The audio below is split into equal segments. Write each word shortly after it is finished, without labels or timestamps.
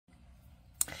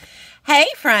Hey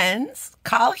friends,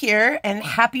 Call here and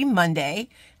happy Monday.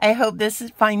 I hope this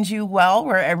finds you well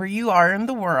wherever you are in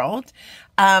the world.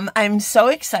 I'm so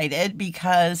excited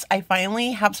because I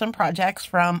finally have some projects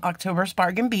from October's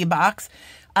Bargain Bead Box.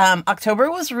 October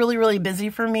was really busy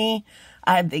for me.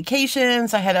 I had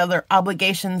vacations, I had other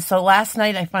obligations. So last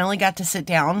night I finally got to sit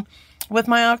down with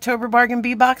my October Bargain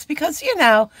Bead Box because, you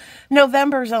know,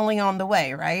 November's only on the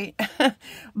way, right?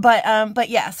 But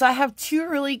yeah, so I have two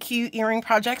really cute earring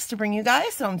projects to bring you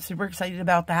guys. So I'm super excited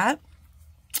about that.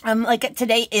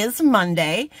 Today is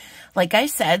Monday, like I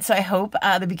said, so I hope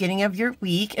the beginning of your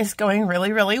week is going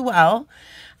really well.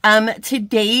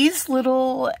 Today's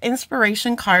little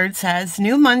inspiration card says,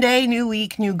 new Monday, new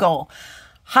week, new goal.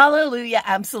 Hallelujah,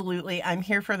 absolutely. I'm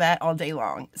here for that all day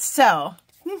long. So,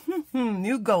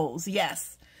 new goals,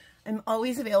 yes. I'm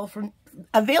always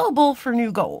available for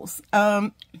new goals.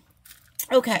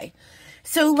 Okay,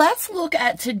 so let's look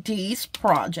at today's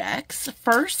projects.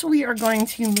 First, we are going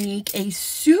to make a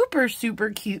super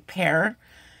cute pair.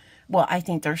 Well, I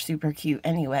think they're super cute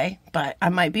anyway, but I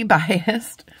might be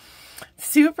biased.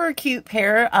 Super cute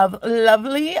pair of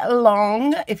lovely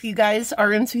long, if you guys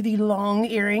are into the long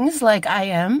earrings like I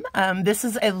am, this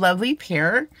is a lovely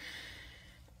pair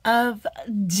of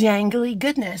jangly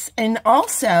goodness. And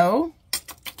also,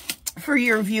 for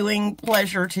your viewing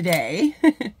pleasure today,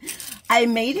 I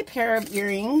made a pair of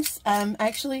earrings,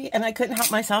 actually, and I couldn't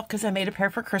help myself because I made a pair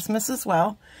for Christmas as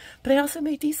well. But I also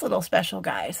made these little special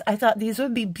guys. I thought these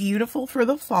would be beautiful for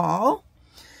the fall.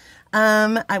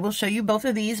 I will show you both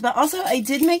of these, but also I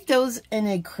did make those in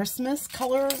a Christmas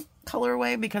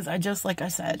colorway because I just, like I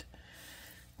said,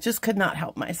 just could not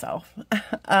help myself.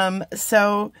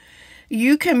 So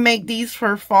you can make these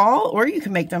for fall or you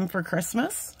can make them for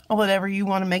Christmas or whatever you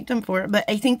want to make them for, but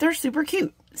I think they're super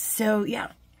cute. So yeah.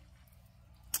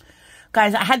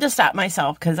 Guys, I had to stop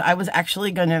myself because I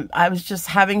was just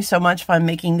having so much fun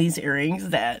making these earrings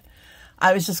that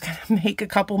I was just going to make a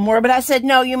couple more, but I said,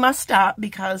 no, you must stop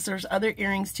because there's other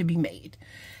earrings to be made.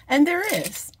 And there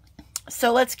is.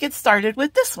 So let's get started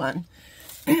with this one.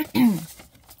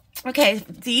 Okay,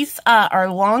 these are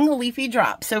long leafy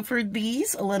drops. So for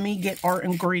these, let me get our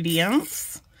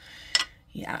ingredients.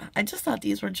 Yeah, I just thought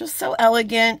these were just so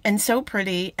elegant and so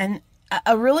pretty and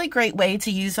a really great way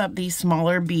to use up these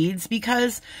smaller beads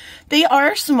because they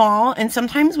are small, and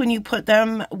sometimes when you put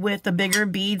them with the bigger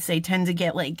beads, they tend to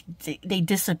get they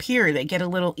disappear. They get a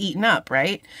little eaten up,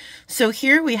 right? So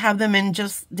here we have them in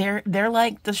just, they're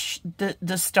like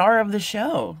the star of the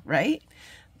show, right?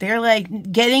 They're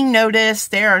like getting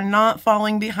noticed. They are not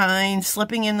falling behind,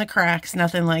 slipping in the cracks,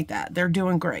 nothing like that. They're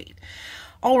doing great.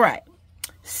 All right.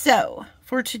 So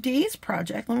for today's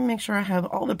project, let me make sure I have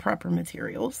all the proper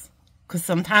materials, because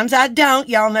sometimes I don't.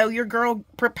 Y'all know your girl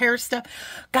prepares stuff.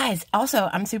 Guys, also,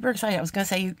 I'm super excited. I was going to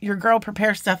say, your girl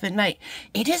prepares stuff at night.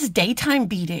 It is daytime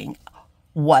beading.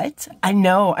 What? I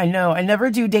know. I never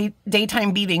do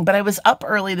daytime beading, but I was up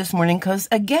early this morning because,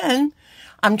 again,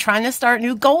 I'm trying to start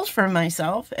new goals for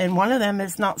myself, and one of them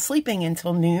is not sleeping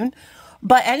until noon.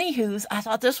 But anywho's, I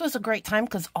thought this was a great time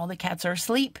because all the cats are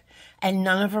asleep, and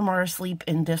none of them are asleep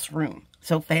in this room.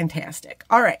 So fantastic.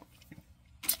 All right.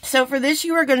 So for this,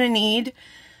 you are going to need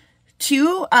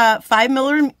two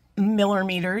 5mm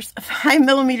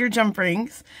jump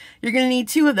rings. You're going to need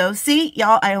two of those. See,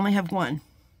 y'all, I only have one.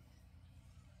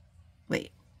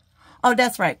 Wait. Oh,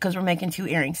 that's right, because we're making two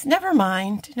earrings. Never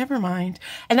mind.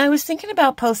 And I was thinking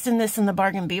about posting this in the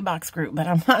Bargain Bead Box group, but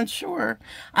I'm not sure.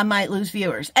 I might lose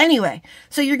viewers. Anyway,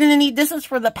 so you're going to need, this is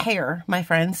for the pair, my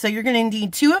friends. So you're going to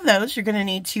need two of those. You're going to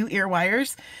need two ear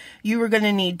wires. You are going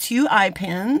to need two eye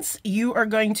pins. You are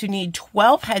going to need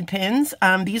 12 head pins.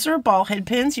 These are ball head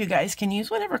pins. You guys can use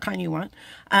whatever kind you want.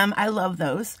 I love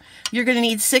those. You're going to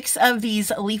need 6 of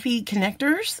these leafy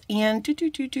connectors and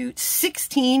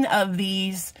 16 of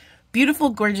these beautiful,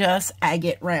 gorgeous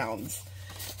agate rounds.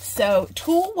 So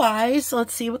tool-wise,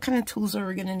 let's see, what kind of tools are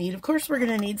we going to need? Of course, we're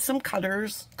going to need some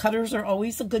cutters. Cutters are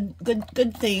always a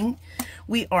good thing.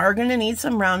 We are going to need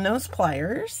some round nose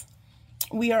pliers.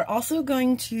 We are also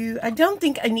going to, I don't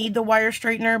think I need the wire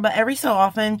straightener, but every so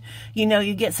often, you know,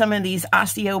 you get some of these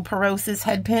osteoporosis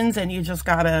head pins and you just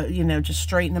gotta, you know, just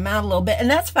straighten them out a little bit. And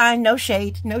that's fine. No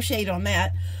shade on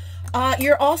that.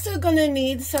 You're also going to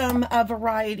need some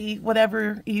variety,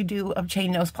 whatever you do, of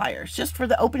chain nose pliers, just for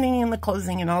the opening and the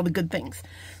closing and all the good things.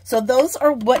 So those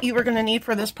are what you are going to need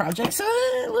for this project. So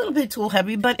a little bit tool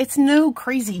heavy, but it's no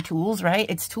crazy tools, right?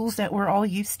 It's tools that we're all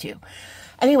used to.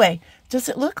 Anyway, does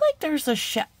it look like there's a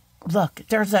look,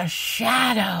 there's a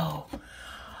shadow.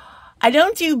 I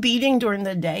don't do beading during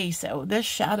the day, so this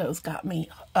shadow's got me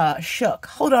shook.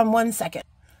 Hold on one second.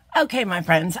 Okay, my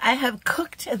friends, I have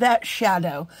cooked that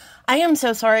shadow. I am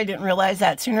so sorry I didn't realize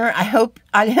that sooner. I hope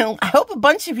a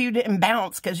bunch of you didn't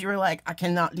bounce because you were like, I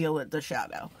cannot deal with the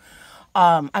shadow.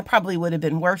 I probably would have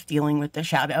been worth dealing with the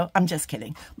shadow. I'm just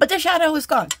kidding. But the shadow is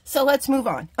gone. So let's move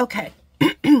on. Okay.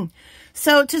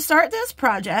 So to start this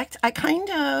project, I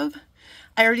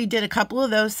already did a couple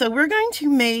of those. So we're going to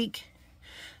make,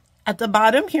 at the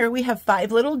bottom here, we have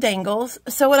 5 little dangles.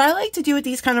 So what I like to do with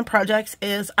these kind of projects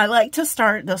is I like to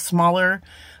start the smaller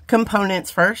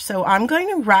components first. So I'm going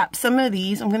to wrap some of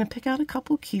these. I'm going to pick out a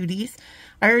couple cuties.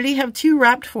 I already have 2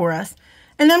 wrapped for us.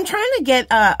 And I'm trying to get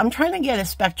a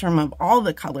spectrum of all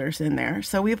the colors in there.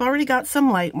 So we've already got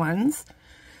some light ones.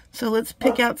 So let's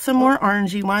pick out some more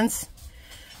orangey ones.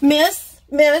 Miss,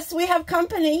 we have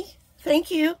company.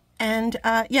 Thank you. And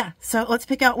yeah, so let's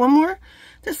pick out one more.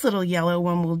 This little yellow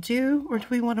one will do, or do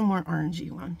we want a more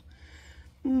orangey one?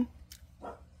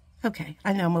 Okay,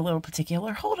 I know I'm a little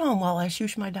particular. Hold on while I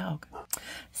shoosh my dog.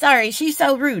 Sorry, she's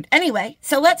so rude. Anyway,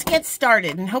 so let's get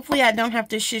started, and hopefully I don't have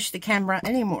to shush the camera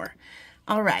anymore.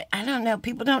 All right, I don't know.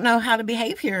 People don't know how to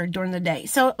behave here during the day.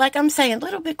 So like I'm saying, a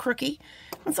little bit crooky.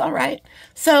 That's all right.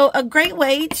 So a great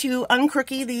way to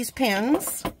uncrooky these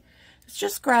pins is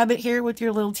just grab it here with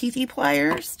your little teethy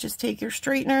pliers. Just take your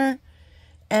straightener.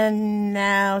 And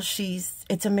now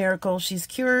it's a miracle. She's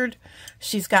cured.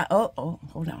 She's got, oh,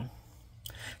 hold on.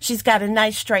 She's got a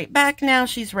nice straight back now.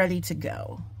 She's ready to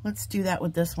go. Let's do that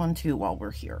with this one too while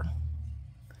we're here.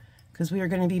 Because we are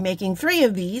going to be making 3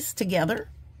 of these together.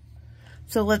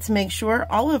 So let's make sure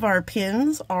all of our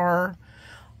pins are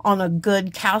on a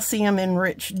good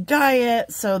calcium-enriched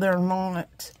diet so they're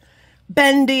not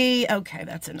bendy. Okay,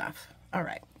 that's enough. All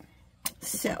right.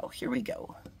 So here we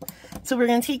go. So we're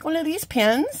going to take one of these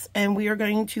pins and we are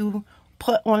going to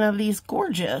put one of these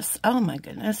gorgeous, oh my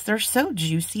goodness, they're so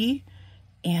juicy.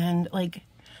 And like, I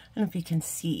don't know if you can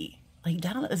see, like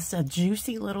that is a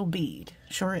juicy little bead.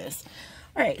 Sure is.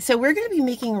 All right, so we're going to be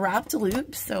making wrapped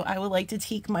loops. So I would like to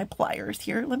take my pliers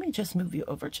here. Let me just move you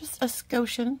over just a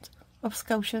skotion.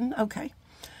 Okay.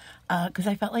 Because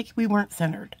I felt like we weren't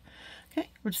centered. Okay,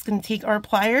 we're just going to take our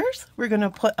pliers. We're going to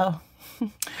put, oh,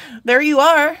 there you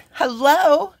are.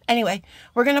 Hello. Anyway,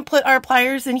 we're going to put our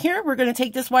pliers in here. We're going to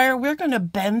take this wire. We're going to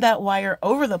bend that wire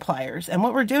over the pliers. And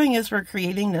what we're doing is we're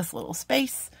creating this little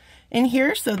space in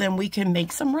here so then we can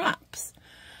make some wraps.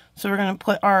 So we're going to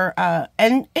put our,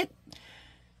 and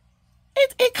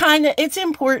it's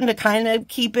important to kind of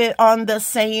keep it on the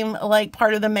same like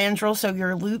part of the mandrel so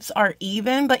your loops are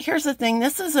even. But here's the thing,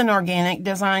 this is an organic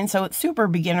design, so it's super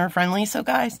beginner friendly. So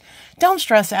guys, don't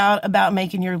stress out about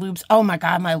making your loops. Oh my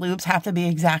God, my loops have to be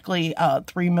exactly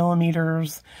 3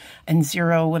 millimeters and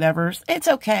 0 whatevers. It's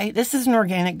okay. This is an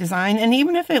organic design. And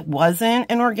even if it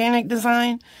wasn't an organic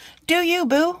design, do you,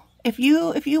 boo? If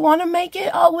you want to make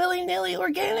it all willy-nilly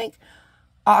organic,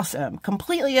 awesome.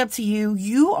 Completely up to you.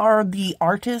 You are the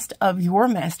artist of your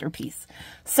masterpiece.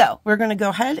 So we're going to go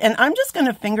ahead and I'm just going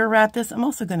to finger wrap this. I'm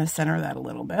also going to center that a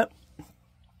little bit.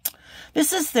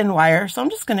 This is thin wire, so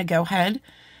I'm just going to go ahead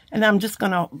and I'm just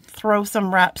going to throw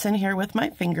some wraps in here with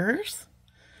my fingers.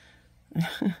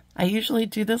 I usually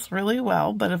do this really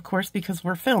well, but of course, because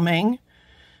we're filming,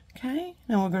 okay,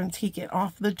 and we're going to take it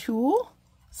off the tool.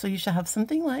 So you should have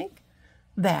something like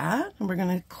that. And we're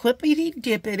going to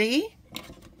clippity-dippity.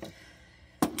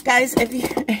 Guys,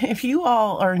 if you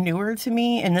all are newer to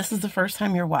me and this is the first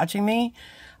time you're watching me,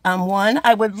 1,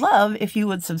 I would love if you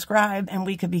would subscribe and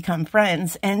we could become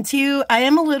friends. And 2, I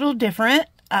am a little different.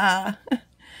 I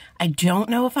don't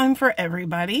know if I'm for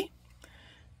everybody,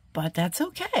 but that's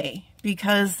okay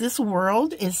because this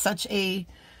world is such a,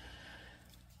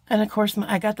 and of course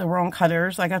I got the wrong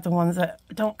cutters. I got the ones that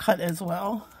don't cut as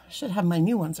well. I should have my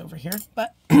new ones over here,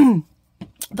 but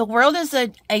the world is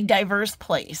a diverse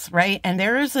place, right? And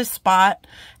there is a spot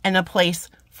and a place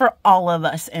for all of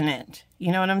us in it.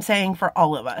 You know what I'm saying? For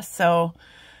all of us. So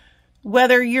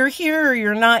whether you're here or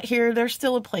you're not here, there's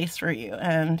still a place for you.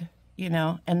 And, you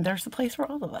know, and there's a place for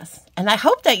all of us. And I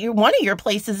hope that one of your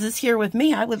places is here with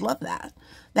me. I would love that.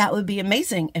 That would be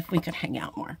amazing if we could hang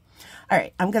out more. All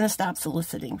right, I'm going to stop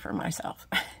soliciting for myself.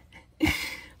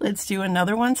 Let's do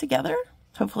another one together.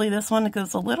 Hopefully this one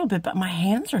goes a little bit, but my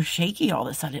hands are shaky all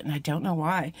of a sudden, and I don't know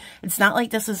why. It's not like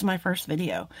this is my first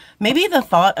video. Maybe the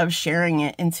thought of sharing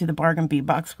it into the Bargain Bead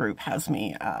Box group has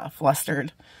me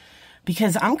flustered,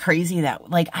 because I'm crazy that,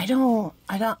 like,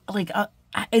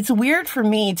 it's weird for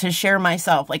me to share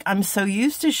myself. Like, I'm so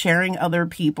used to sharing other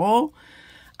people.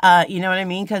 You know what I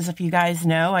mean? Because if you guys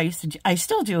know, I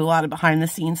still do a lot of behind the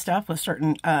scenes stuff with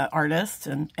certain artists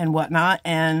and whatnot,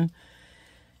 and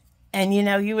you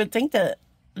know, you would think that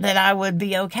I would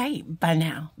be okay by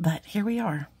now, but here we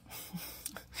are.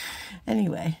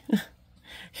 Anyway,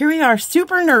 here we are,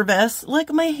 super nervous.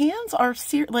 Like, my hands are,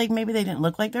 like, maybe they didn't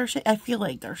look like they're shaking. I feel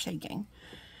like they're shaking.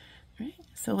 All right,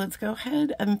 so let's go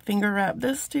ahead and finger wrap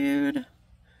this dude.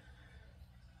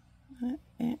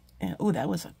 Oh, that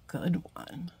was a good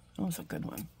one. That was a good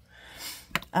one.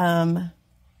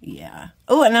 Yeah.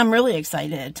 Oh, and I'm really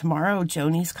excited. Tomorrow,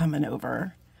 Joni's coming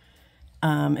over.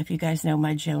 If you guys know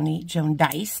my Joan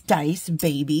Dice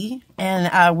baby.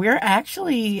 And, we're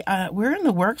actually, we're in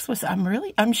the works with,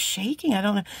 I'm shaking. I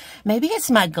don't know. Maybe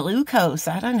it's my glucose.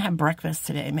 I didn't have breakfast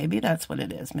today. Maybe that's what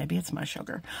it is. Maybe it's my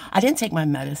sugar. I didn't take my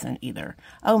medicine either.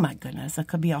 Oh my goodness. It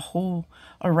could be a whole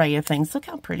array of things. Look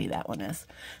how pretty that one is.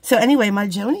 So anyway, my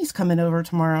Joni's coming over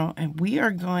tomorrow and we are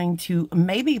going to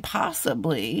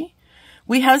possibly,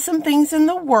 we have some things in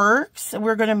the works.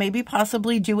 We're going to maybe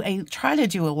possibly try to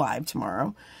do a live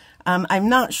tomorrow. I'm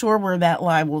not sure where that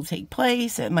live will take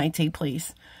place. It might take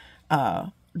place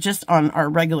just on our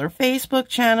regular Facebook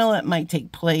channel. It might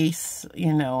take place,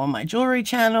 you know, on my jewelry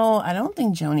channel. I don't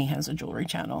think Joni has a jewelry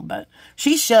channel, but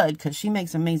she should because she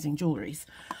makes amazing jewelries.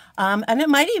 And it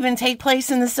might even take place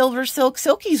in the Silver Silk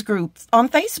Silkies group on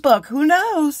Facebook. Who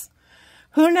knows?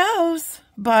 Who knows?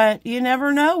 But you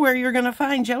never know where you're going to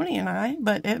find Joni and I,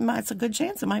 but it's a good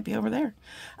chance it might be over there.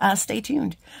 Stay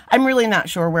tuned. I'm really not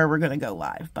sure where we're going to go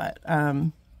live, but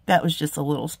that was just a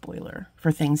little spoiler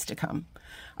for things to come.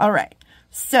 All right,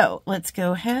 so let's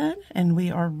go ahead and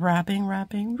we are wrapping.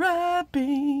 There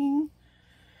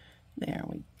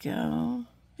we go.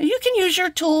 You can use your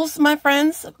tools, my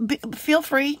friends. Feel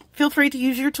free to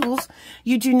use your tools.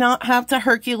 You do not have to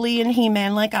Herculean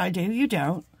He-Man like I do. You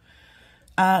don't.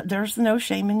 There's no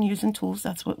shame in using tools.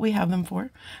 That's what we have them for.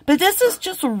 But this is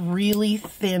just a really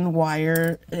thin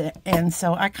wire. And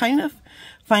so I kind of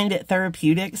find it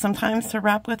therapeutic sometimes to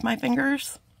wrap with my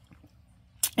fingers.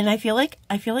 And I feel like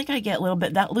I get a little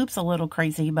bit, that loop's a little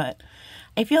crazy, but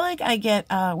I feel like I get,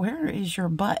 where is your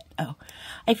butt? Oh,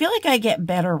 I feel like I get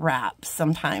better wraps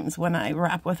sometimes when I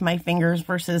wrap with my fingers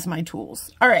versus my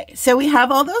tools. All right. So we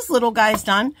have all those little guys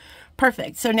done.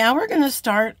 Perfect. So now we're going to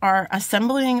start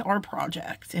assembling our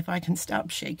project. If I can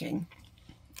stop shaking.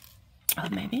 Oh,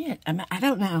 maybe I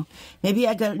don't know. Maybe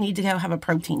I need to go have a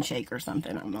protein shake or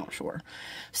something. I'm not sure.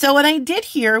 So what I did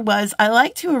here was I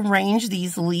like to arrange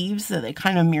these leaves so they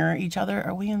kind of mirror each other.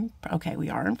 Are we in? Okay, we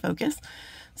are in focus.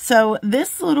 So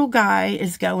this little guy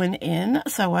is going in.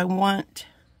 So I want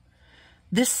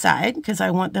this side because I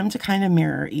want them to kind of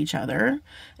mirror each other.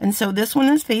 And so this one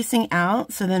is facing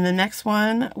out. So then the next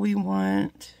one we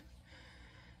want,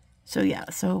 so yeah,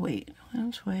 so wait,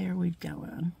 which way are we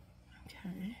going?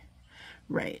 Okay,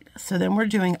 right. So then we're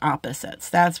doing opposites.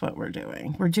 That's what we're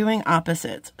doing. We're doing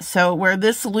opposites. So where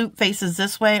this loop faces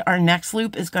this way, our next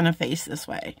loop is going to face this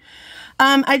way.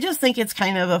 I just think it's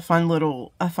kind of a fun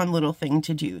little thing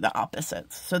to do, the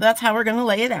opposites. So that's how we're going to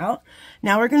lay it out.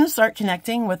 Now we're going to start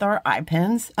connecting with our eye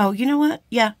pins. Oh, you know what?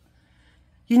 Yeah.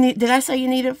 Did I say you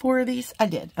needed 4 of these? I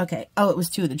did. Okay. Oh, it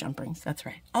was 2 of the jump rings. That's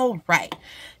right. All right.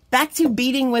 Back to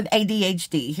beading with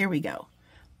ADHD. Here we go.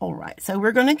 All right. So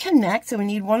we're going to connect. So we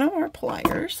need one of our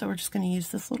pliers. So we're just going to use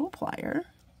this little plier.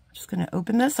 Just going to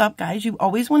open this up, guys. You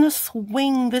always want to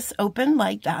swing this open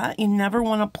like that. You never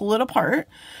want to pull it apart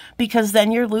because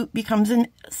then your loop becomes in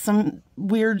some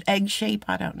weird egg shape.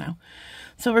 I don't know.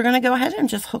 So we're going to go ahead and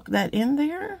just hook that in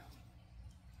there.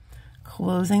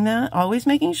 Closing that. Always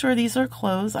making sure these are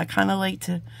closed. I kind of like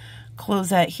to close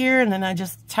that here and then I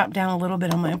just tap down a little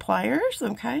bit on my pliers.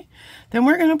 Okay. Then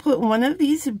we're going to put one of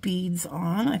these beads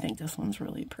on. I think this one's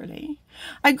really pretty.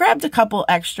 I grabbed a couple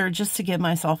extra just to give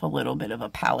myself a little bit of a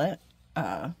palette,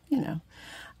 you know.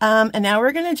 And now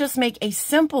we're going to just make a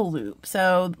simple loop.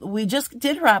 So we just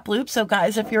did wrap loops. So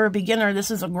guys, if you're a beginner, this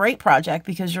is a great project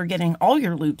because you're getting all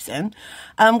your loops in.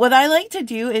 What I like to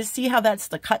do is see how that's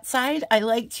the cut side. I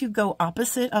like to go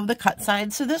opposite of the cut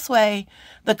side. So this way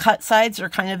the cut sides are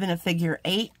kind of in a figure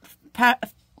 8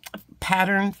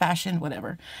 pattern, fashion,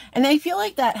 whatever. And I feel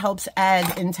like that helps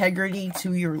add integrity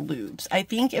to your loops. I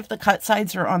think if the cut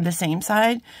sides are on the same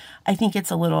side, I think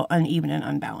it's a little uneven and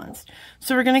unbalanced.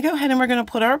 So we're going to go ahead and we're going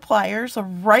to put our pliers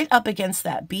right up against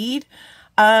that bead.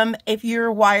 If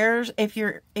your wires, if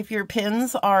your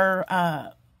pins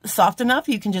are soft enough,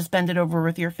 you can just bend it over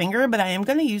with your finger, but I am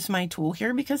going to use my tool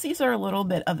here because these are a little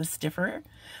bit of a stiffer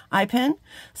eye pin.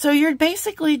 So you're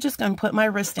basically just going to put my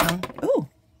wrist down. Ooh.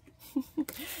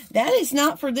 That is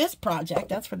not for this project.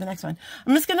 That's for the next one.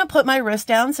 I'm just going to put my wrist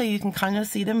down so you can kind of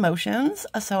see the motions.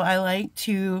 So I like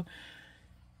to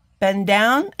bend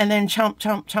down and then chomp,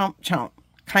 chomp, chomp, chomp.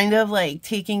 Kind of like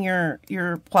taking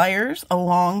your pliers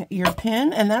along your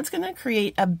pin. And that's going to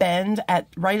create a bend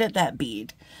right at that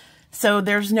bead. So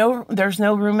there's no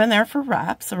room in there for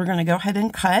wrap. So we're going to go ahead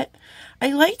and cut.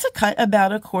 I like to cut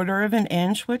about 1/4 of an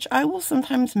inch, which I will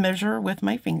sometimes measure with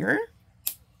my finger.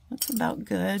 That's about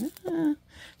good.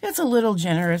 It's a little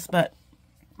generous, but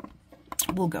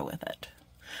we'll go with it.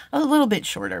 A little bit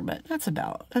shorter, but that's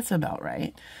about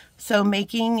right. So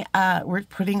we're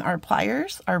putting our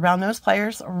pliers, our round nose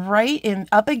pliers, right in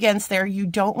up against there. You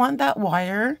don't want that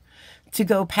wire to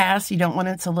go past. You don't want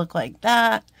it to look like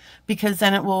that, because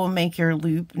then it will make your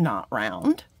loop not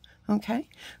round. Okay,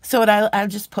 so I'll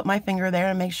just put my finger there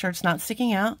and make sure it's not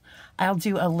sticking out. I'll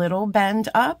do a little bend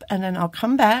up, and then I'll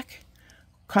come back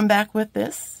with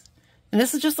this. And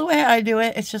this is just the way I do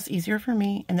it. It's just easier for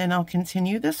me. And then I'll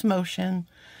continue this motion,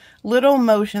 little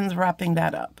motions wrapping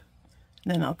that up.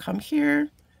 And then I'll come here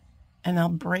and I'll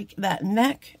break that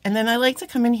neck. And then I like to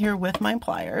come in here with my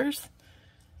pliers.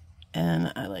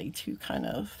 And I like to kind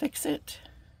of fix it.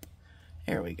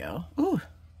 There we go. Ooh,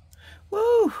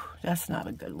 woo, that's not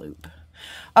a good loop.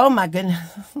 Oh my goodness,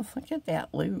 look at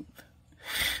that loop.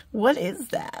 What is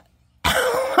that?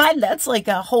 That's like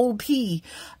a whole pea.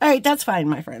 All right, that's fine,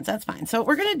 my friends, that's fine. So what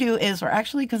we're gonna do is,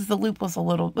 because the loop was a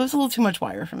little too much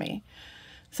wire for me.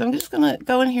 So I'm just gonna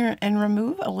go in here and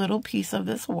remove a little piece of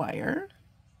this wire.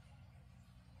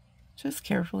 Just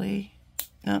carefully,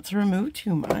 not to remove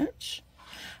too much.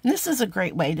 And this is a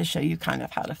great way to show you kind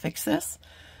of how to fix this.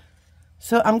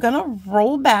 So I'm going to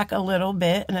roll back a little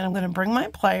bit, and then I'm going to bring my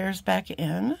pliers back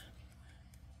in.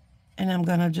 And I'm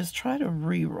going to just try to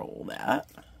re-roll that.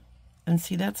 And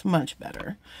see, that's much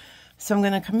better. So I'm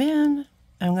going to come in,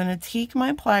 I'm going to take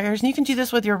my pliers. And you can do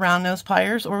this with your round nose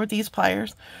pliers or with these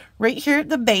pliers right here at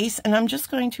the base. And I'm just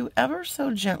going to ever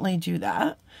so gently do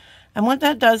that. And what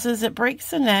that does is it breaks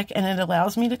the neck, and it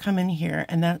allows me to come in here.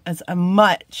 And that is a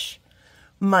much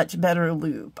better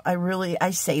loop.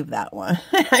 I saved that one.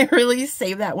 I really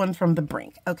saved that one from the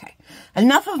brink. Okay.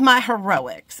 Enough of my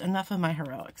heroics.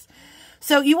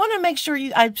 So you want to make sure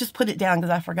I just put it down because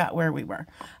I forgot where we were.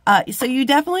 So you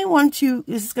definitely want to,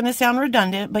 this is going to sound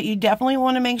redundant, but you definitely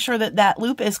want to make sure that that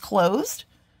loop is closed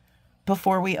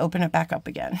before we open it back up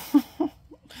again.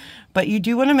 But you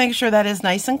do want to make sure that is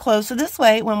nice and closed. So this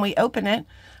way, when we open it,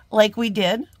 like we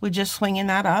did, we're just swinging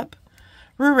that up.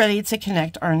 We're ready to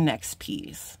connect our next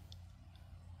piece.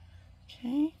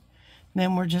 Okay,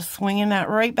 then we're just swinging that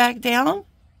right back down,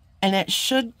 and it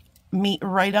should meet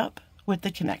right up with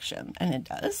the connection, and it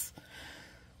does.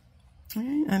 All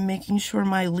right, I'm making sure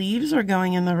my leaves are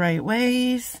going in the right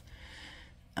ways,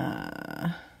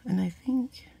 and I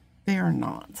think they are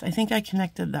not. I think I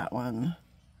connected that one.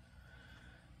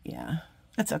 Yeah,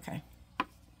 that's okay.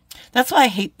 That's why I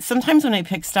hate, sometimes when I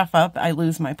pick stuff up, I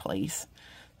lose my place.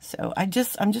 So I'm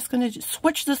just going to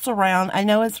switch this around. I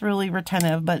know it's really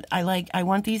retentive, but I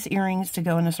want these earrings to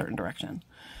go in a certain direction.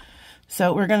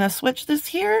 So we're going to switch this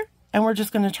here, and we're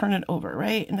just going to turn it over,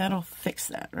 right? And that'll fix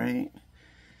that, right?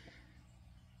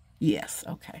 Yes,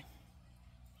 okay.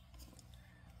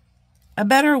 A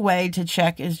better way to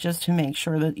check is just to make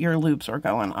sure that your loops are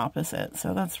going opposite.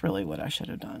 So that's really what I should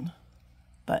have done.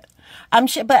 But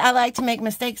I like to make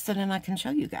mistakes so then I can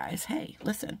show you guys, hey,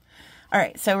 listen. All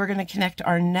right, so we're going to connect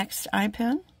our next eye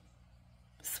pin,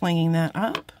 swinging that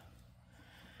up,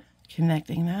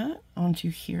 connecting that onto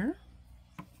here,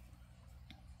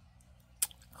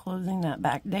 closing that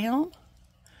back down.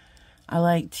 I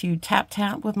like to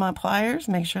tap with my pliers,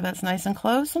 make sure that's nice and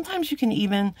closed. Sometimes you can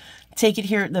even take it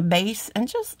here at the base and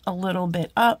just a little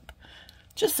bit up,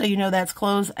 just so you know that's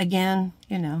closed. Again,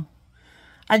 you know,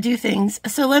 I do things.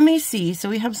 So let me see. So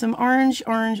we have some orange.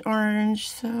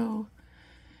 So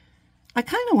I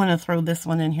kind of want to throw this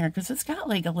one in here because it's got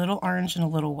like a little orange and a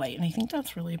little white, and I think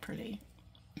that's really pretty.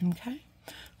 Okay,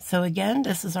 so again,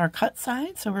 this is our cut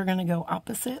side, so we're going to go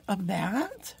opposite of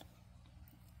that.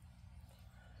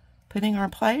 Putting our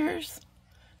pliers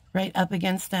right up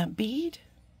against that bead.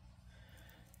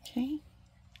 Okay,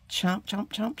 chomp, chomp,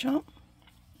 chomp, chomp.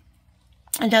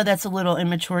 I know that's a little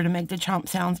immature to make the chomp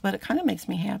sounds, but it kind of makes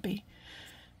me happy.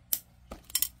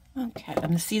 Okay,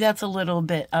 and see, that's a little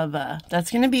bit of a, that's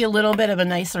going to be a little bit of a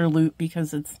nicer loop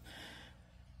because it's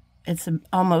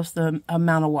almost the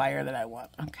amount of wire that I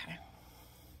want. Okay.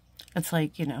 It's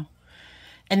like, you know,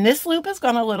 and this loop has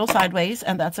gone a little sideways,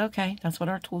 and that's okay. That's what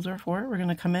our tools are for. We're going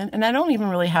to come in, and I don't even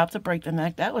really have to break the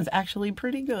neck. That was actually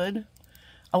pretty good.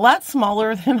 A lot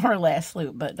smaller than our last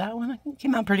loop, but that one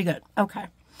came out pretty good. Okay.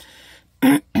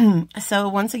 So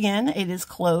once again, it is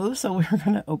closed, so we're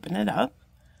going to open it up.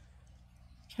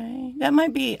 Okay, that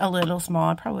might be a little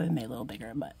small. I probably made a little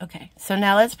bigger, but okay. So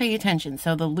now let's pay attention.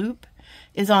 So the loop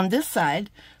is on this side.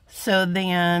 So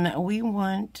then we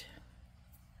want,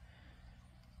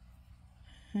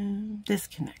 This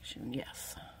connection,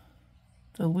 yes.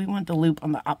 So we want the loop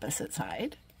on the opposite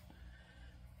side.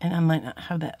 And I might not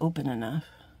have that open enough.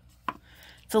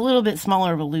 It's a little bit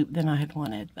smaller of a loop than I had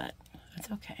wanted, but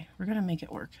that's okay. We're going to make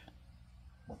it work.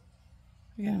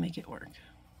 We're going to make it work.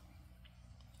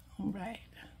 All right.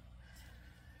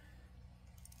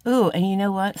 Ooh, and you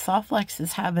know what? Softflex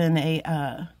is having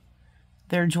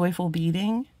their joyful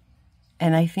beading.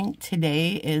 And I think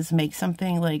today is make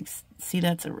something like, see,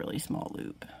 that's a really small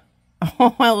loop.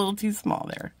 Oh, a little too small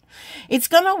there. It's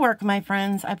going to work, my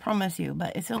friends. I promise you,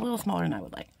 but it's a little smaller than I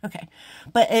would like. Okay.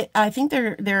 But I think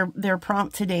their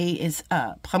prompt today is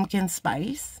pumpkin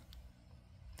spice.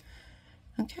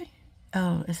 Okay.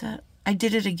 Oh, is that? I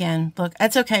did it again. Look,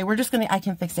 that's okay. We're just going to, I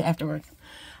can fix it afterwards.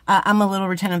 I'm a little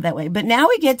retentive that way. But now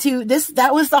we get to this.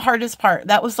 That was the hardest part.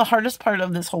 That was the hardest part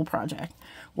of this whole project,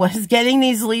 was getting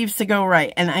these leaves to go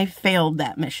right. And I failed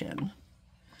that mission.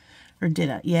 Or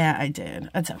did I? Yeah, I did.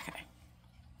 That's okay.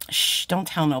 Shh, don't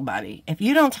tell nobody. If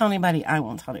you don't tell anybody, I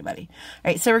won't tell anybody.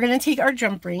 All right, so we're going to take our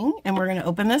jump ring and we're going to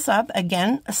open this up.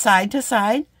 Again, side to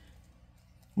side.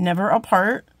 Never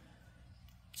apart.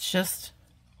 It's just...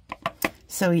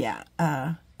 So yeah,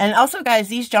 and also guys,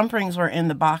 these jump rings were in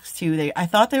the box too. I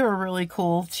thought they were really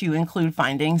cool to include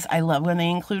findings. I love when they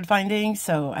include findings,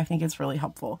 so I think it's really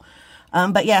helpful.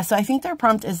 But yeah, so I think their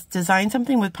prompt is design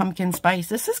something with pumpkin spice.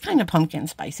 This is kind of pumpkin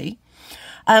spicy.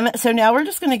 So now we're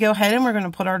just going to go ahead and we're going to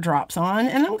put our drops on,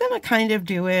 and I'm going to kind of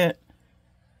do it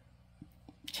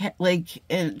like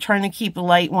trying to keep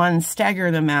light ones,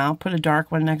 stagger them out, put a dark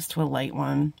one next to a light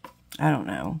one. I don't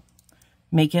know.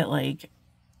 Make it like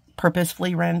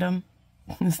purposefully random.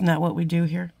 Isn't that what we do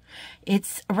here?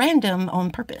 It's random on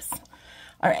purpose.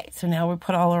 All right, so now we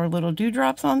put all our little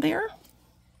dewdrops on there.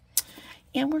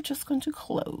 And we're just going to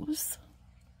close.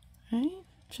 Right?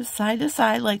 Just side to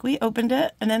side like we opened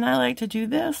it. And then I like to do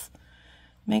this.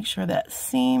 Make sure that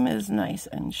seam is nice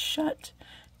and shut.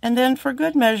 And then for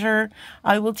good measure,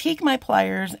 I will take my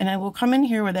pliers and I will come in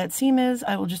here where that seam is.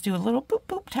 I will just do a little boop,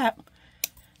 boop, tap.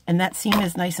 And that seam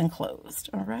is nice and closed.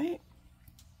 All right.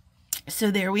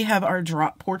 So there we have our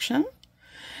drop portion.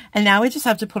 And now we just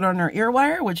have to put on our ear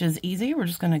wire, which is easy. We're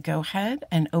just going to go ahead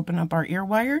and open up our ear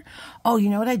wire. Oh, you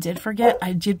know what I did forget?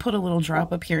 I did put a little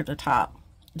drop up here at the top.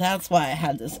 That's why I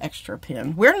had this extra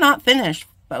pin. We're not finished,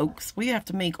 folks. We have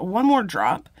to make one more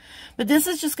drop. But this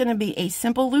is just going to be a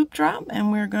simple loop drop.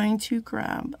 And we're going to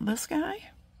grab this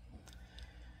guy.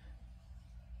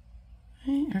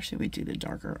 Okay, or should we do the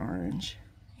darker orange?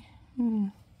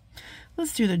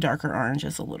 Let's do the darker orange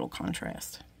as a little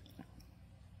contrast.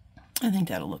 I think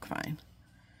that'll look fine.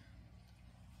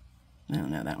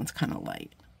 No, that one's kind of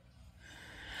light.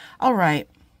 All right.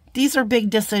 These are big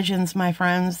decisions, my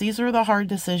friends. These are the hard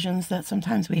decisions that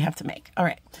sometimes we have to make. All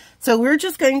right. So we're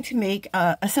just going to make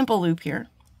a simple loop here.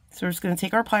 So we're just going to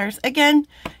take our pliers. Again,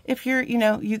 if you're,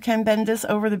 you can bend this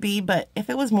over the bead, but if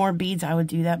it was more beads, I would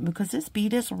do that because this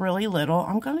bead is really little.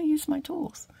 I'm going to use my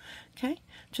tools. Okay.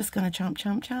 Just going to chomp,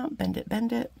 chomp, chomp,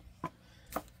 bend it.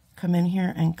 Come in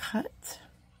here and cut.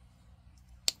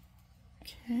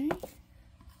 Okay.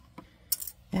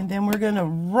 And then we're going to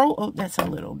roll. Oh, that's a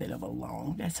little bit of a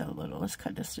long. Let's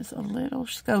cut this just a little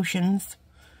scotians.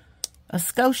 A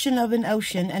scotian of an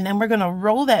ocean. And then we're going to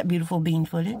roll that beautiful bean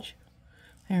footage.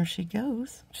 There she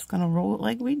goes. Just going to roll it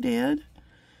like we did.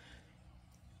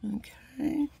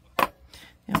 Okay.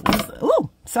 Oh,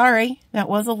 sorry. That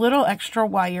was a little extra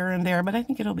wire in there, but I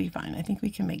think it'll be fine. I think we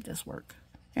can make this work.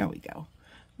 There we go.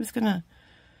 I'm just going to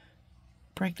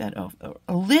break that off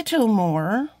a little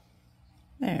more.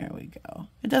 There we go.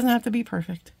 It doesn't have to be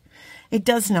perfect. It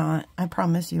does not. I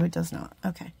promise you it does not.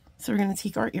 Okay. So we're going to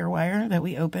take our ear wire that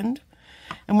we opened,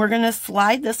 and we're going to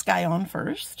slide this guy on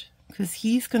first because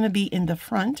he's going to be in the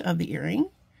front of the earring,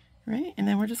 right? And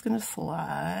then we're just going to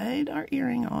slide our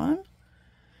earring on,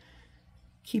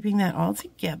 keeping that all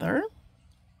together.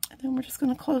 And then we're just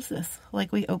going to close this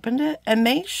like we opened it. And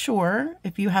make sure,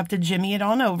 if you have to jimmy it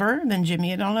on over, then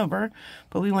jimmy it on over.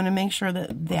 But we want to make sure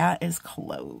that that is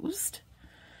closed.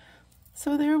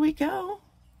 So there we go.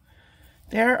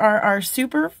 There are our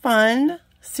super fun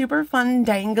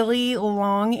dangly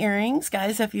long earrings.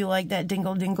 Guys, if you like that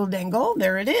dingle, dingle, dangle,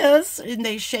 there it is. And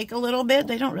they shake a little bit.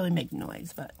 They don't really make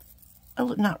noise, but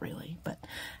not really, but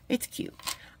it's cute.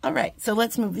 All right, so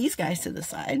let's move these guys to the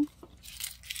side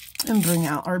and bring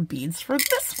out our beads for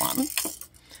this one.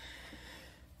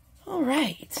 All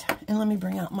right, and let me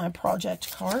bring out my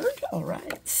project card. All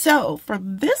right, so for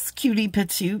this cutie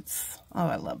patoots, oh,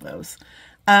 I love those.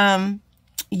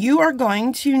 You are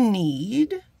going to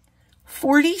need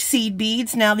 40 seed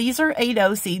beads. Now these are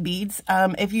 8/0 seed beads.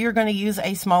 If you're going to use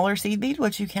a smaller seed bead,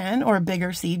 which you can, or a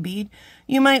bigger seed bead,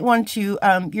 you might want to,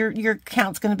 your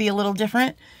count's going to be a little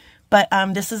different. But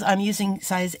I'm using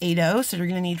size 8/0, so you're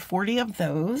going to need 40 of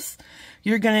those.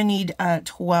 You're going to need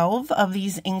 12 of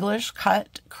these English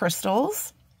cut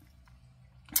crystals.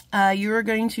 You are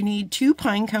going to need 2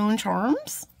 pine cone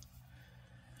charms.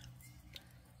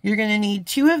 You're going to need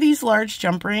 2 of these large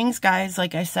jump rings. Guys,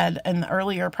 like I said in the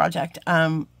earlier project,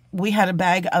 we had a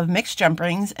bag of mixed jump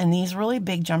rings, and these really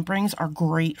big jump rings are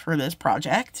great for this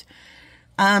project.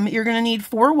 You're going to need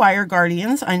 4 wire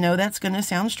guardians. I know that's going to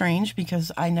sound strange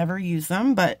because I never use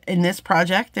them, but in this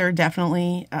project, they're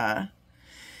definitely, I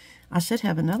should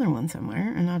have another one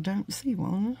somewhere, and I don't see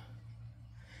one.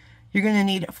 You're going to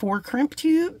need 4 crimp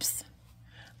tubes.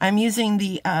 I'm using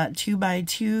the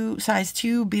 2x2 size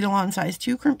 2 Beadalon size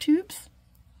 2 crimp tubes.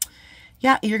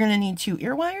 Yeah, you're going to need 2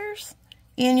 ear wires,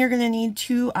 and you're going to need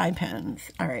 2 eye pens.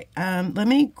 All right, let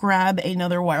me grab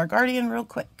another wire guardian real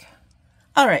quick.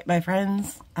 All right, my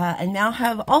friends, I now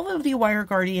have all of the wire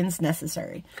guardians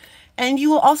necessary. And you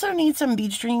will also need some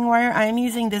bead stringing wire. I am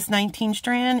using this 19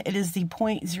 strand. It is the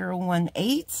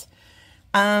 0.018.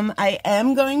 I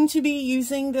am going to be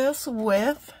using this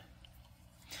with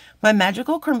my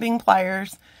magical crimping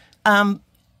pliers.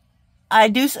 I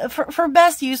do, for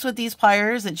best use with these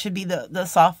pliers, it should be the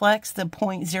Soft Flex, the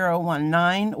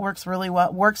 0.019 works really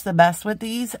well, works the best with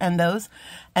these and those,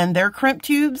 and their crimp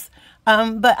tubes.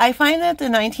 But I find that the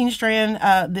 19 strand,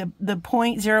 the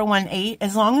 0.018,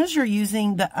 as long as you're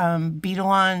using the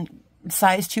Beadalon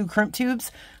size 2 crimp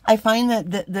tubes, I find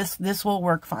that this will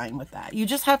work fine with that. You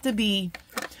just have to be,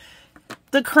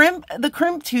 the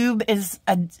crimp tube is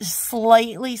a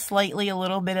slightly a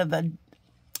little bit of a,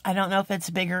 I don't know if it's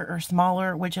bigger or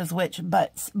smaller, which is which,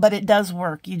 but it does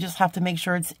work. You just have to make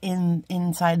sure it's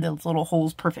inside those little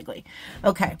holes perfectly.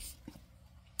 Okay.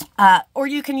 Or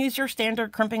you can use your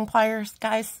standard crimping pliers,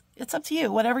 guys. It's up to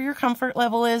you. Whatever your comfort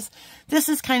level is. This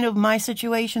is kind of my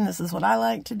situation. This is what I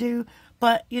like to do.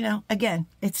 But, you know, again,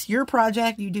 it's your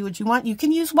project. You do what you want. You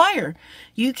can use wire.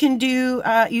 You can do,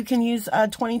 you can use a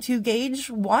 22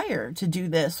 gauge wire to do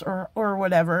this or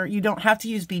whatever. You don't have to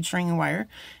use bead string wire.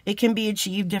 It can be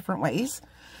achieved different ways.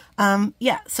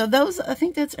 Yeah, so those, I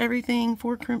think that's everything.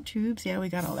 4 crimp tubes. Yeah, we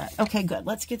got all that. Okay, good.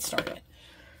 Let's get started.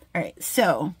 All right,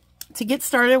 so to get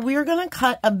started, we are going to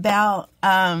cut about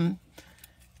a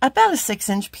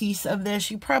 6-inch piece of this.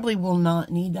 You probably will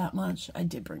not need that much. I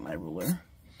did bring my ruler.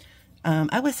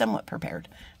 I was somewhat prepared.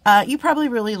 You probably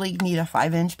really need a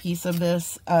 5-inch piece of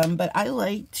this, but I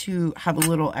like to have a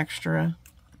little extra.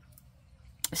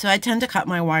 So I tend to cut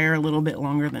my wire a little bit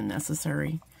longer than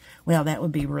necessary. Well, that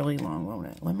would be really long, won't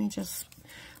it? Let me just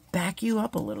back you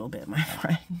up a little bit, my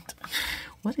friend.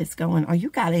 What is going on? Oh,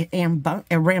 you got a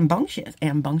rambunctious.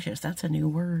 Ambunctious, that's a new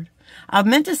word. I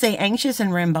meant to say anxious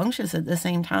and rambunctious at the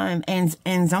same time.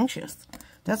 Anxious.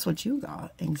 That's what you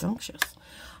got. Anxious.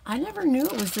 I never knew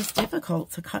it was this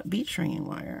difficult to cut bead stringing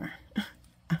wire.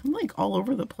 I'm like all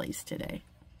over the place today.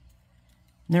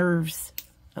 Nerves.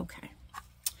 Okay.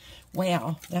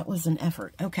 Wow, that was an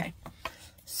effort. Okay.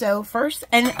 So first,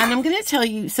 and I'm going to tell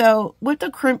you, so with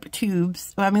the crimp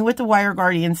tubes, I mean with the wire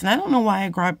guardians, and I don't know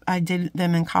why I did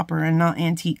them in copper and not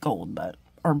antique gold,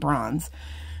 or bronze,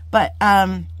 but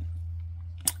you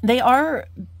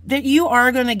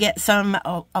are going to get some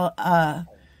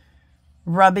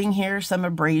rubbing here, some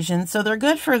abrasion, so they're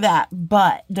good for that,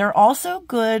 but they're also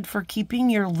good for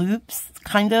keeping your loops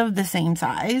kind of the same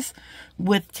size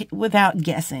without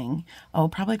guessing. Oh,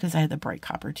 probably because I had the bright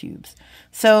copper tubes.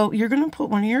 So you're going to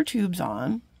put one of your tubes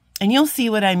on, and you'll see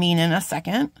what I mean in a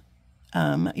second.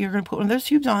 You're going to put one of those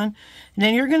tubes on, and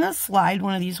then you're going to slide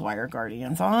one of these wire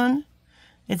guardians on.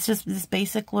 It's just this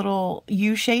basic little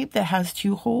U shape that has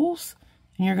 2 holes,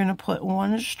 and you're going to put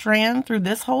one strand through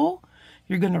this hole.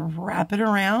 You're going to wrap it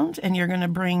around, and you're going to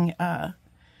bring you're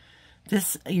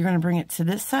going to bring it to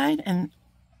this side and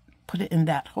put it in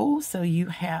that hole. So you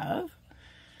have,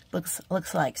 looks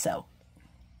like so.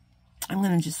 I'm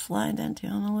going to just slide that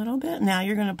down a little bit. Now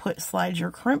you're going to slide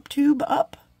your crimp tube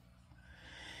up.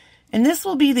 And this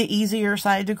will be the easier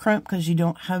side to crimp because you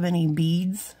don't have any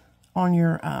beads on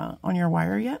your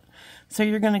wire yet. So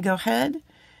you're going to go ahead.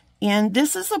 And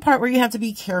this is the part where you have to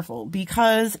be careful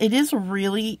because it is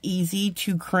really easy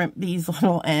to crimp these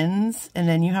little ends, and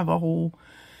then you have a whole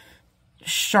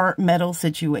sharp metal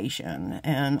situation.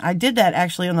 And I did that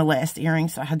actually on the last earring,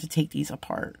 so I had to take these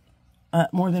apart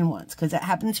more than once because it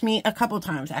happened to me a couple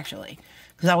times actually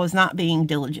because I was not being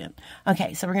diligent.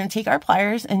 Okay, so we're going to take our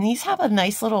pliers, and these have a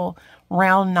nice little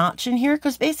round notch in here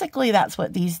because basically that's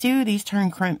what these do. These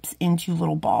turn crimps into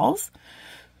little balls.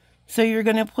 So you're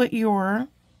going to put your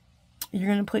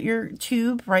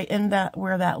tube right in that,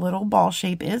 where that little ball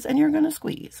shape is, and you're going to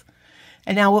squeeze.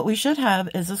 And now what we should have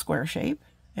is a square shape,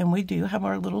 and we do have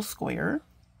our little square.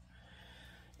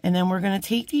 And then we're going to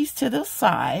take these to the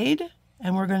side,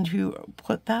 and we're going to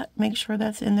put that, make sure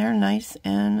that's in there nice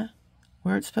and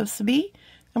where it's supposed to be.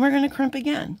 And we're going to crimp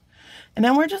again. And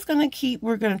then we're just going to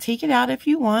we're going to take it out if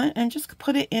you want, and just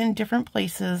put it in different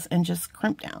places and just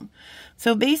crimp down.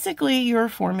 So basically you're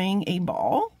forming a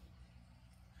ball.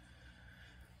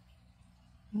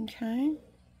 Okay.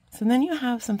 So then you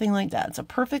have something like that. It's a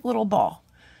perfect little ball.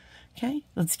 Okay,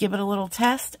 let's give it a little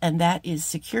test, and that is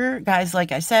secure. Guys,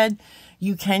 like I said,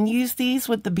 you can use these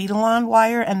with the bead-along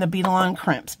wire and the bead-along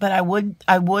crimps, but I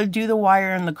would do the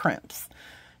wire and the crimps.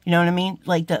 You know what I mean?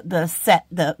 Like the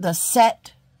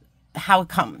set how it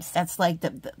comes. That's like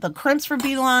the crimps for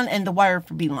bead-along and the wire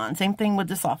for bead-along. Same thing with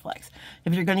the soft flex.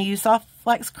 If you're going to use soft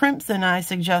flex crimps, then I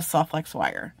suggest soft flex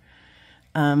wire.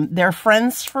 They're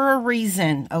friends for a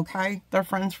reason, okay? They're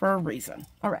friends for a reason.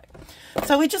 All right.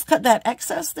 So we just cut that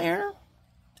excess there,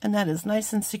 and that is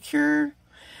nice and secure.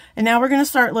 And now we're going to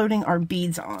start loading our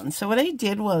beads on. So what I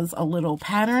did was a little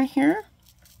pattern here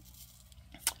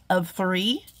of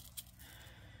 3.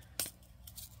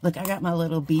 Look, I got my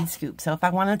little bead scoop. So if I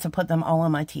wanted to put them all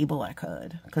on my table, I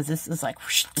could, because this is like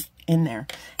whoosh, in there.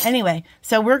 Anyway,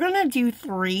 so we're going to do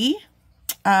 3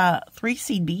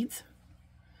 seed beads.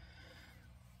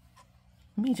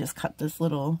 Let me just cut this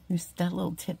little, that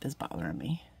little tip is bothering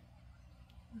me.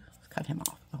 Let's cut him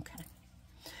off. Okay.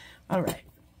 All right.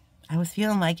 I was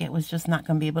feeling like it was just not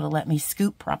going to be able to let me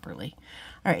scoop properly.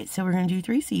 All right. So we're going to do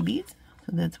 3 seed beads.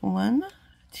 So that's 1,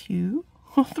 2,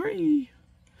 3.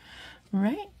 All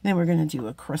right. Then we're going to do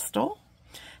a crystal.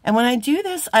 And when I do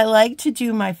this, I like to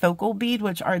do my focal bead,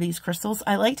 which are these crystals.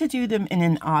 I like to do them in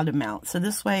an odd amount. So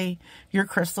this way your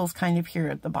crystal's kind of here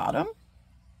at the bottom.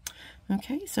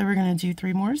 Okay, so we're going to do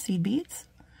 3 more seed beads.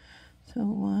 So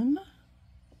 1,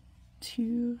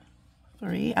 2,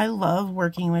 3. I love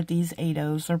working with these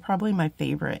 8-ohs. They're probably my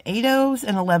favorite. 8-ohs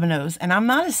and 11-ohs. And I'm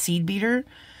not a seed beater.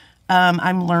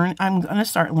 I'm going to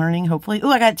start learning, hopefully. Oh,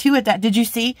 I got 2 at that. Did you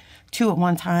see? 2 at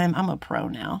one time. I'm a pro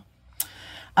now.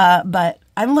 But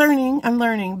I'm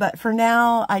learning. But for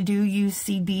now, I do use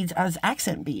seed beads as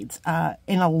accent beads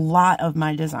in a lot of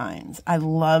my designs. I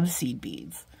love seed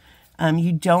beads.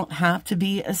 You don't have to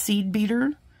be a seed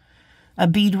beater, a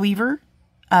bead weaver,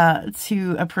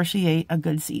 to appreciate a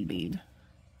good seed bead.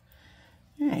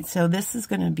 All right, so this is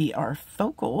going to be our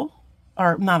focal,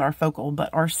 or not our focal,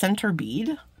 but our center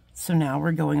bead. So now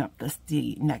we're going up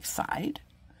the next side.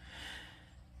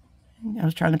 I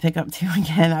was trying to pick up 2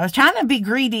 again. I was trying to be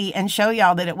greedy and show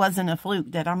y'all that it wasn't a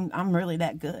fluke, that I'm really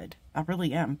that good. I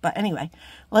really am. But anyway,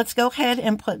 let's go ahead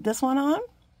and put this one on,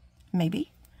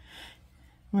 maybe.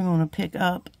 We're going to pick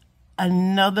up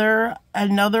another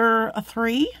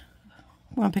 3.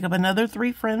 We're going to pick up another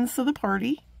 3 friends to the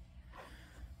party.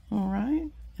 All right.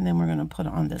 And then we're going to put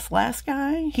on this last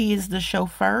guy. He is the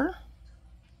chauffeur.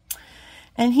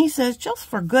 And he says, just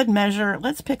for good measure,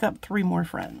 let's pick up 3 more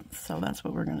friends. So that's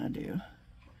what we're going to do.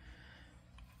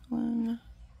 1,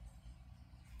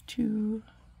 2.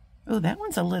 Oh, that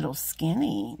one's a little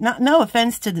skinny. No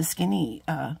offense to the skinny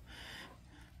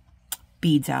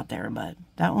beads out there, but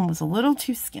that one was a little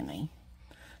too skinny.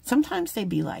 Sometimes they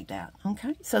be like that.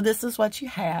 Okay, so this is what you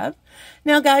have.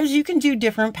 Now, guys, you can do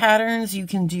different patterns. You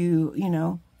can do, you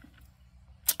know,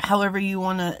 however you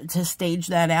want to stage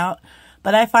that out.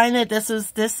 But I find that this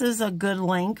is a good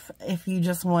length if you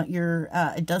just want your,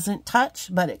 it doesn't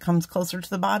touch, but it comes closer to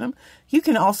the bottom. You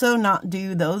can also not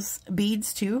do those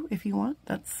beads too if you want.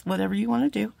 That's whatever you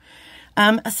want to do.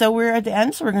 So we're at the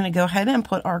end, so we're going to go ahead and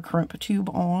put our crimp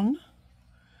tube on.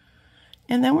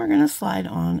 And then we're going to slide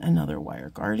on another wire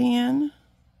guardian.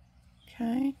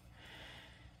 Okay.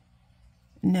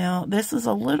 Now, this is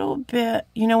a little bit,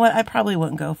 you know what? I probably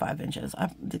wouldn't go 5 inches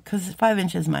because 5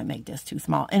 inches might make this too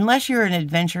small. Unless you're an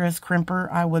adventurous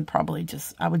crimper, I would probably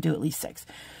I would do at least 6.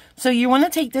 So you want to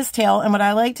take this tail, and what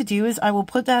I like to do is I will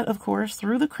put that, of course,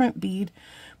 through the crimp bead,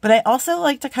 but I also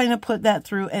like to kind of put that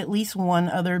through at least one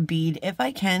other bead if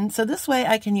I can. So this way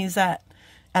I can use that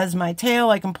as my tail.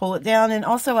 I can pull it down, and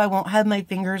also I won't have my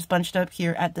fingers bunched up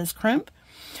here at this crimp.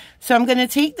 So I'm going to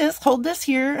take this, hold this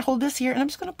here, and I'm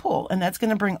just going to pull, and that's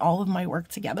going to bring all of my work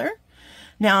together.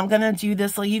 Now I'm going to do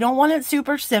this, you don't want it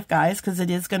super stiff, guys, because it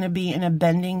is going to be in a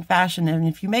bending fashion, and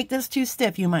if you make this too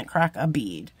stiff, you might crack a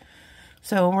bead.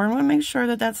 So we're going to make sure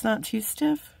that that's not too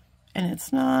stiff, and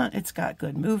it's not. It's got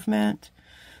good movement.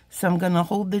 So I'm going to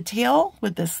hold the tail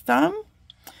with this thumb,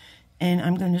 and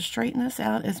I'm going to straighten this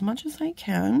out as much as I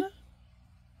can.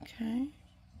 Okay.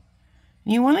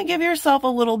 You want to give yourself a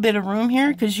little bit of room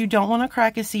here because you don't want to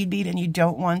crack a seed bead and you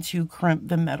don't want to crimp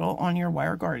the metal on your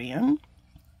wire guardian.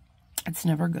 It's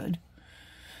never good.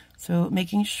 So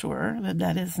making sure that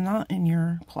that is not in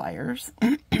your pliers.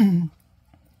 Okay,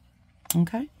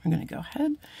 I'm going to go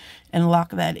ahead and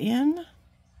lock that in.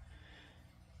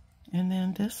 And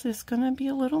then this is going to be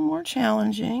a little more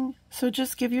challenging. So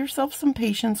just give yourself some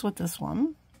patience with this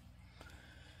one.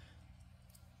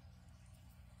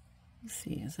 Let's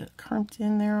see, is it crimped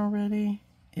in there already?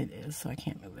 It is, so I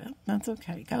can't move it. That's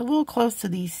okay. Got a little close to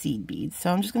these seed beads,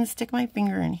 so I'm just going to stick my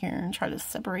finger in here and try to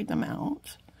separate them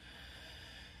out.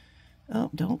 Oh,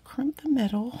 don't crimp the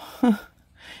middle.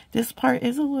 This part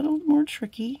is a little more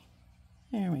tricky.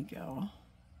 There we go.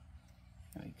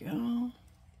 There we go.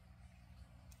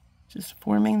 Just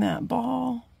forming that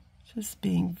ball. Just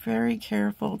being very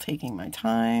careful, taking my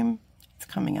time. It's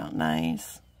coming out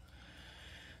nice.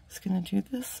 Just going to do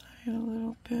this side a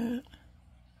little bit.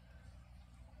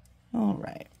 All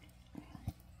right.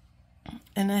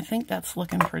 And I think that's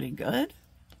looking pretty good.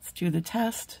 Let's do the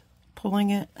test. Pulling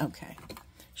it. Okay.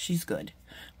 She's good.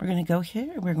 We're going to go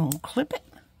here. We're going to clip it.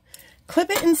 Clip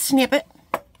it and snip it.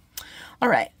 All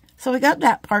right. So we got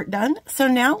that part done. So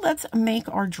now let's make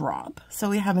our drop. So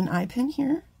we have an eye pin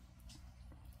here.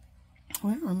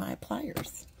 Where are my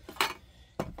pliers?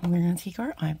 And we're going to take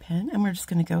our eye pin and we're just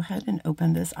going to go ahead and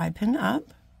open this eye pin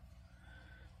up.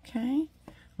 Okay.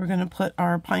 We're going to put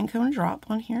our pine cone drop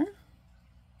on here.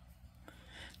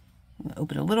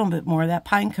 Open a little bit more. That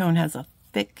pine cone has a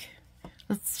thick,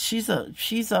 she's a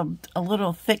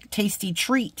little thick, tasty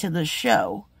treat to the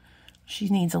show. She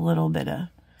needs a little bit of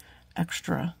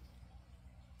extra.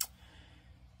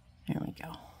 There we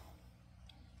go.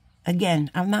 Again,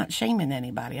 I'm not shaming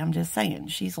anybody. I'm just saying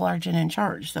she's large and in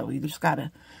charge. So you just got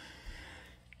to,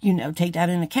 you know, take that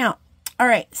into account. All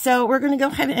right. So we're going to go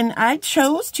ahead and I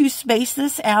chose to space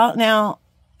this out. Now,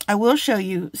 I will show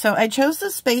you. So I chose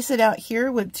to space it out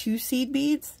here with 2 seed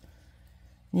beads.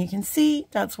 And you can see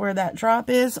that's where that drop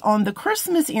is. On the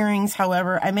Christmas earrings,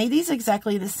 however, I made these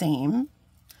exactly the same.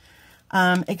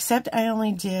 Except I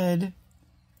only did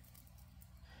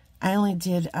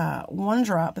 1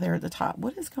 drop there at the top.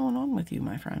 What is going on with you,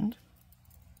 my friend?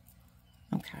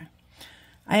 Okay.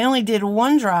 I only did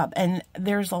 1 drop, and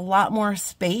there's a lot more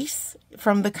space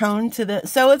from the cone to the...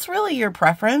 So it's really your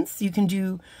preference. You can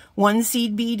do 1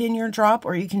 seed bead in your drop,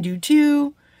 or you can do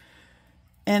 2,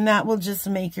 and that will just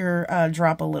make your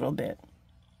drop a little bit.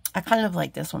 I kind of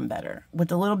like this one better,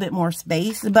 with a little bit more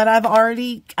space, but I've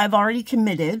already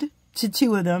committed to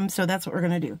 2 of them, so that's what we're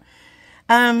going to do.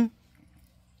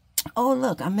 Oh,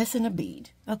 look, I'm missing a bead.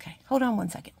 Okay, hold on one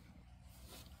second.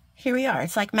 Here we are.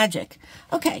 It's like magic.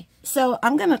 Okay, so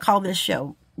I'm going to call this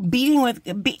show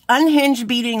Unhinged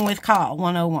Beading with Cal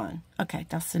 101. Okay,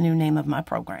 that's the new name of my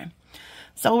program.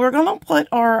 So we're going to put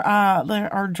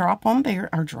our drop on there.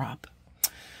 Our drop.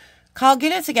 Cal,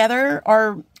 get it together,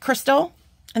 our crystal,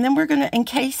 and then we're going to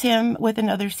encase him with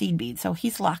another seed bead. So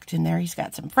he's locked in there. He's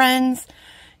got some friends.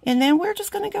 And then we're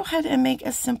just going to go ahead and make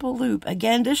a simple loop.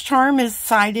 Again, this charm is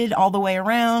sided all the way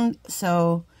around.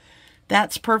 So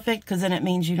that's perfect because then it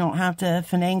means you don't have to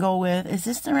finagle with, is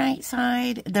this the right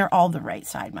side? They're all the right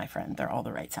side, my friend. They're all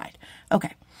the right side.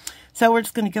 Okay. So we're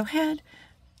just going to go ahead,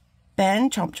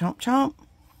 bend, chomp, chomp, chomp.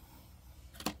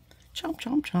 Chomp,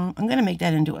 chomp, chomp. I'm going to make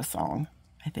that into a song,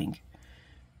 I think.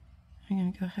 I'm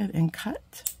going to go ahead and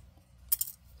cut.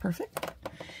 Perfect.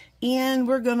 And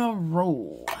we're going to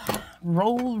roll.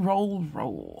 Roll, roll,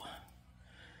 roll.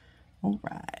 All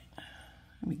right.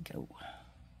 There we go.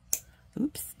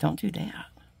 Oops, don't do that.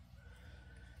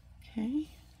 Okay.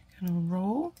 Gonna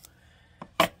roll.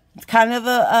 It's kind of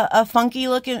a funky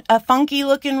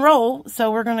looking roll.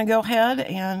 So we're gonna go ahead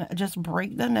and just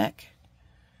break the neck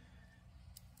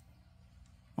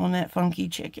on that funky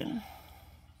chicken.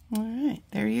 All right,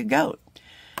 there you go.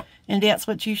 And that's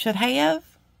what you should have.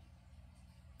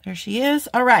 There she is.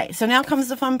 All right, so now comes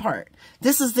the fun part.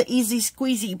 This is the easy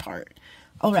squeezy part.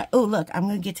 All right. Oh, look, I'm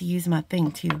going to get to use my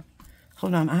thing too.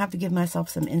 Hold on. I have to give myself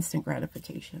some instant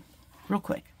gratification. Real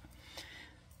quick.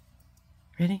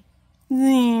 Ready?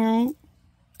 Oh,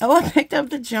 I picked up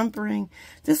the jump ring.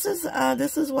 This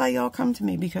is why y'all come to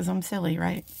me, because I'm silly,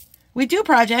 right? We do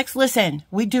projects. Listen,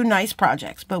 we do nice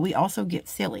projects, but we also get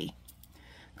silly.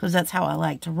 Because that's how I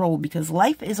like to roll. Because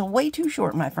life is way too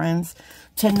short, my friends,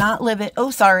 to not live it.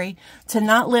 Oh, sorry. To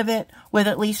not live it with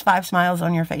at least 5 smiles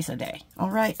on your face a day.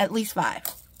 All right? At least 5.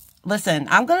 Listen,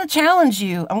 I'm going to challenge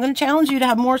you. I'm going to challenge you to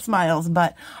have more smiles.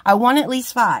 But I want at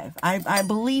least 5. I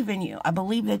believe in you. I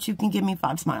believe that you can give me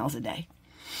 5 smiles a day.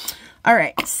 All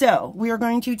right. So we are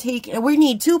going to take... We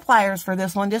need 2 pliers for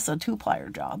this one. This is a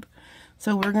 2-plier job.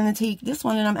 So we're going to take this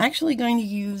one, and I'm actually going to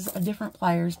use a different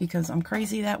pliers because I'm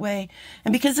crazy that way.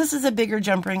 And because this is a bigger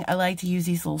jump ring, I like to use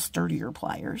these little sturdier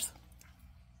pliers.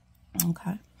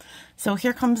 Okay. So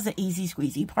here comes the easy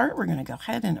squeezy part. We're going to go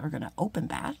ahead and we're going to open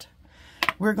that.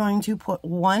 We're going to put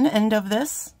one end of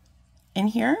this in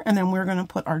here, and then we're going to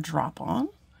put our drop on.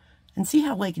 And see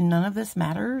how like none of this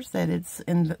matters, that it's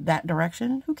in that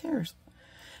direction? Who cares?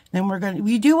 Then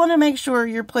you do want to make sure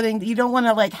you're you don't want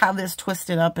to like have this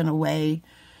twisted up in a way.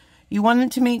 You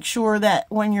wanted to make sure that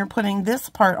when you're putting this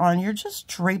part on, you're just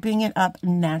draping it up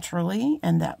naturally,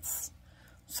 and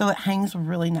so it hangs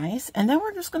really nice. And then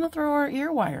we're just going to throw our ear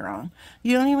wire on.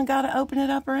 You don't even got to open it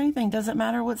up or anything. Doesn't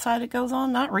matter what side it goes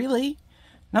on. Not really.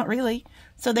 Not really.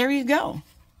 So there you go.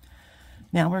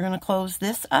 Now we're going to close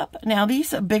this up. Now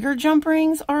these bigger jump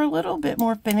rings are a little bit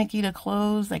more finicky to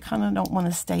close. They kind of don't want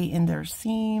to stay in their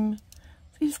seam.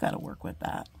 So you just got to work with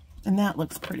that. And that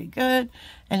looks pretty good.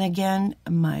 And again,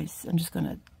 I'm just going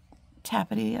to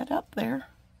tap it up there.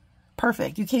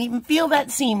 Perfect. You can't even feel that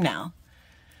seam now.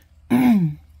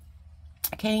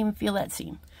 I can't even feel that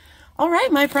seam. All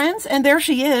right, my friends. And there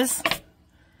she is.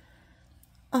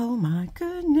 Oh my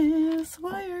goodness,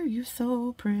 why are you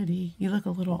so pretty? You look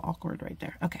a little awkward right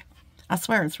there. Okay, I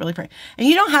swear it's really pretty. And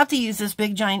you don't have to use this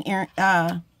big giant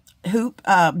hoop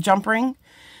jump ring.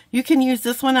 You can use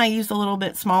this one. I used a little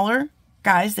bit smaller.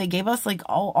 Guys, they gave us like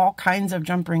all kinds of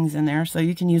jump rings in there. So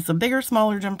you can use the bigger,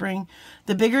 smaller jump ring.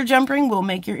 The bigger jump ring will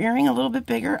make your earring a little bit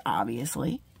bigger,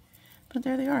 obviously. But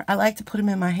there they are. I like to put them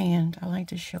in my hand. I like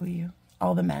to show you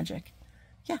all the magic.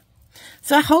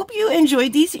 So I hope you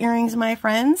enjoyed these earrings, my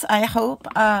friends. I hope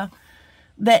that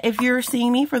if you're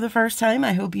seeing me for the first time,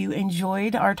 I hope you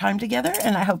enjoyed our time together,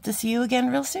 and I hope to see you again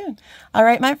real soon. All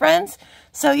right, my friends.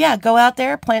 So yeah, go out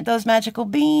there, plant those magical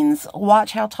beans,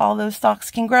 watch how tall those stalks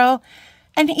can grow,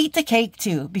 and eat the cake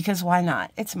too, because why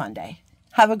not? It's Monday.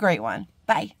 Have a great one.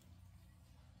 Bye.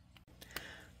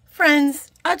 Friends,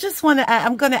 I just want to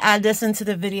I'm going to add this into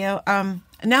the video.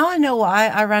 Now I know why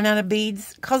I ran out of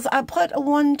beads, because I put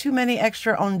one too many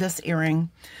extra on this earring.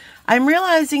 I'm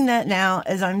realizing that now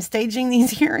as I'm staging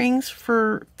these earrings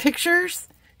for pictures.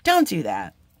 Don't do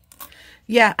that.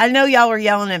 Yeah, I know y'all were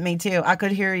yelling at me too. I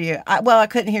could hear you. Well, I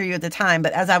couldn't hear you at the time,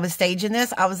 but as I was staging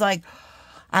this, I was like,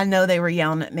 I know they were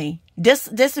yelling at me. This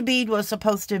bead was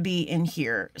supposed to be in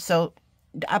here. So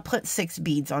I put 6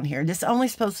 beads on here. This is only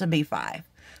supposed to be 5.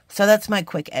 So that's my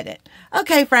quick edit.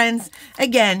 Okay, friends.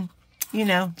 Again, you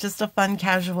know, just a fun,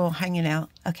 casual hanging out.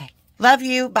 Okay. Love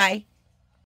you. Bye.